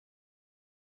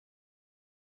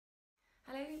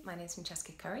Hello, my name is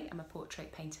Francesca Currie. I'm a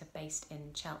portrait painter based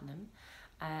in Cheltenham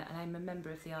and I'm a member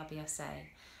of the R.B.S.A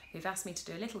who've asked me to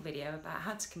do a little video about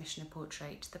how to commission a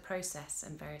portrait, the process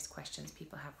and various questions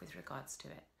people have with regards to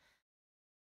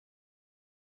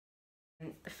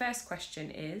it. The first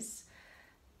question is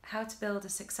how to build a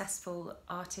successful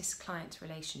artist-client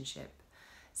relationship.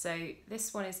 So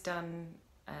this one is done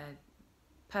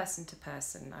person to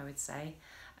person, I would say.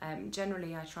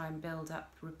 Generally I try and build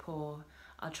up rapport.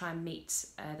 I'll try and meet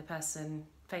the person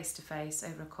face to face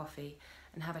over a coffee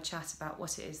and have a chat about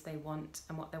what it is they want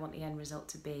and what they want the end result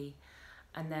to be.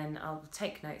 And then I'll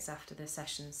take notes after the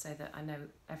session so that I know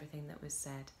everything that was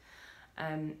said.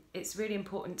 It's really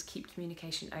important to keep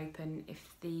communication open.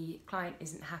 If the client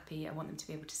isn't happy, I want them to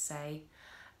be able to say.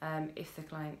 If the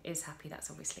client is happy, that's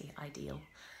obviously ideal.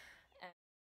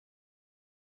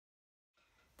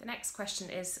 The next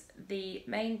question is the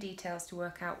main details to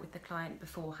work out with the client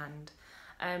beforehand.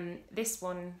 This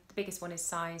one, the biggest one, is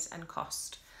size and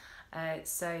cost.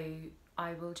 So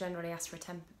I will generally ask for a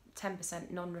 10%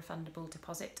 non-refundable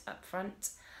deposit up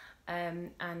front,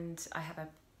 and I have a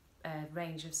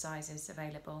range of sizes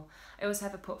available. I also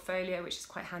have a portfolio, which is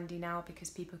quite handy now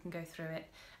because people can go through it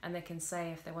and they can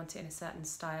say if they want it in a certain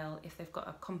style, if they've got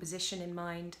a composition in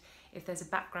mind, if there's a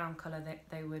background colour that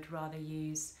they would rather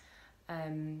use,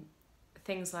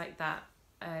 things like that.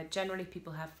 Generally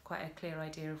people have quite a clear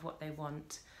idea of what they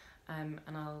want, and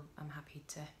I'm happy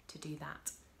to do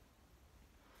that.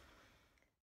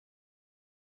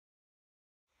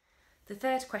 The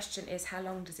third question is how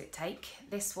long does it take?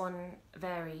 This one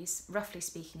varies. Roughly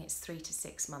speaking, it's 3 to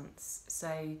 6 months.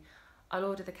 So I'll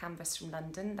order the canvas from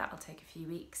London, that'll take a few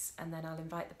weeks, and then I'll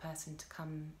invite the person to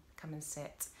come and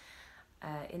sit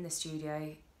in the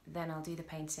studio. Then I'll do the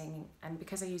painting, and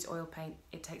because I use oil paint,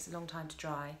 it takes a long time to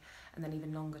dry and then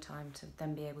even longer time to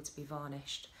then be able to be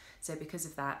varnished. So because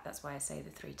of that, that's why I say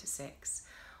the 3 to 6.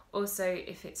 Also,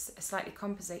 if it's a slightly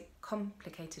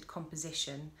complicated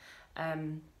composition,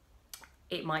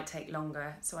 it might take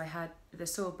longer. So I had the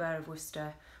Saul Burr of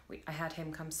Worcester, I had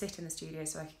him come sit in the studio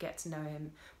so I could get to know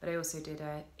him, but I also did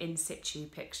a in situ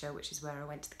picture, which is where I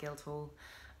went to the Guildhall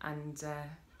and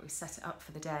we set it up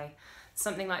for the day.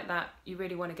 Something like that, you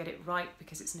really want to get it right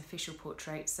because it's an official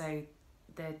portrait, so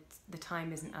the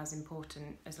time isn't as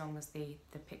important as long as the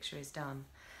picture is done.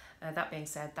 That being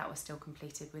said, that was still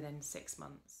completed within 6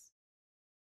 months.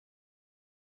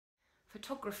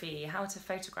 Photography, how to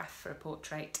photograph for a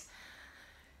portrait.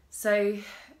 So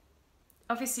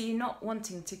obviously you're not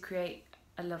wanting to create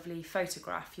a lovely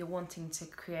photograph, you're wanting to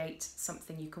create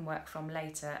something you can work from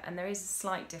later, and there is a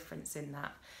slight difference in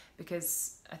that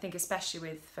because I think especially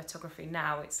with photography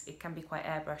now it can be quite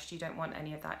airbrushed. You don't want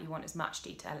any of that, you want as much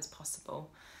detail as possible.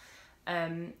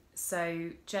 So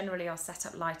generally I'll set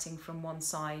up lighting from one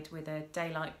side with a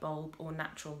daylight bulb or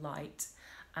natural light,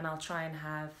 and I'll try and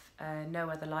have no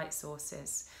other light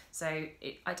sources. So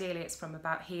ideally it's from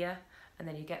about here, and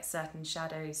then you get certain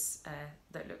shadows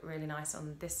that look really nice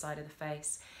on this side of the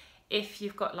face. If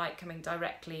you've got light coming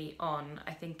directly on,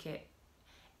 I think it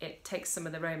takes some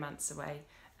of the romance away.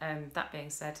 That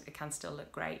being said, it can still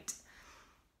look great.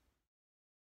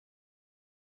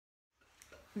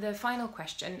 The final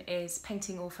question is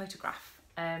painting or photograph.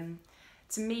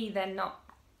 To me, they're not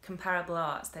comparable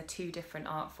arts, they're two different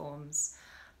art forms.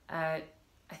 I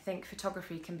think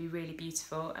photography can be really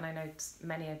beautiful, and I know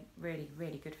many are really,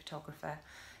 really good photographer.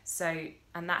 So,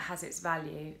 and that has its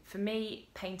value. For me,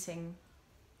 painting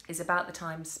is about the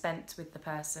time spent with the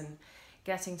person,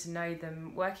 getting to know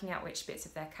them, working out which bits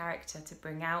of their character to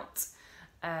bring out,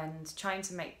 and trying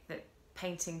to make the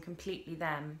painting completely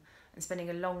them, and spending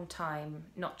a long time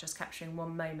not just capturing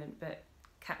one moment, but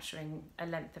capturing a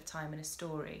length of time in a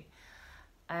story.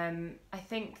 I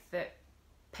think that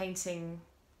painting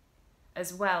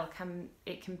as well can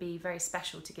be very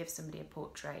special to give somebody a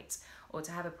portrait or to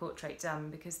have a portrait done,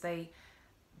 because the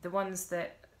ones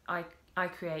that I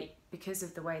create, because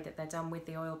of the way that they're done with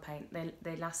the oil paint,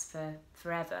 they last for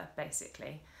forever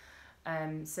basically.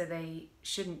 So they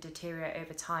shouldn't deteriorate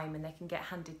over time, and they can get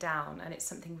handed down, and it's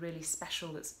something really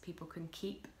special that people can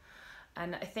keep.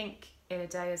 And I think in a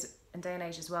day and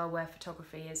age as well, where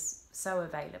photography is so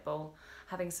available,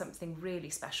 having something really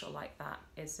special like that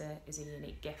is a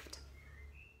unique gift.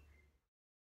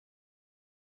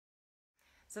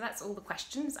 So that's all the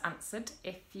questions answered.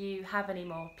 If you have any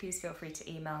more, please feel free to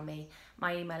email me.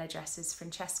 My email address is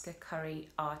Francesca Currie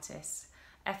R.B.S.A,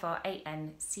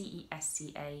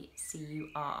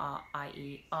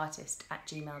 FrancescaCurrie artist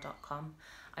 @gmail.com.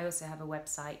 I also have a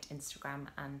website, Instagram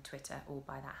and Twitter, all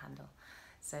by that handle.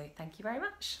 So thank you very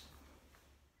much.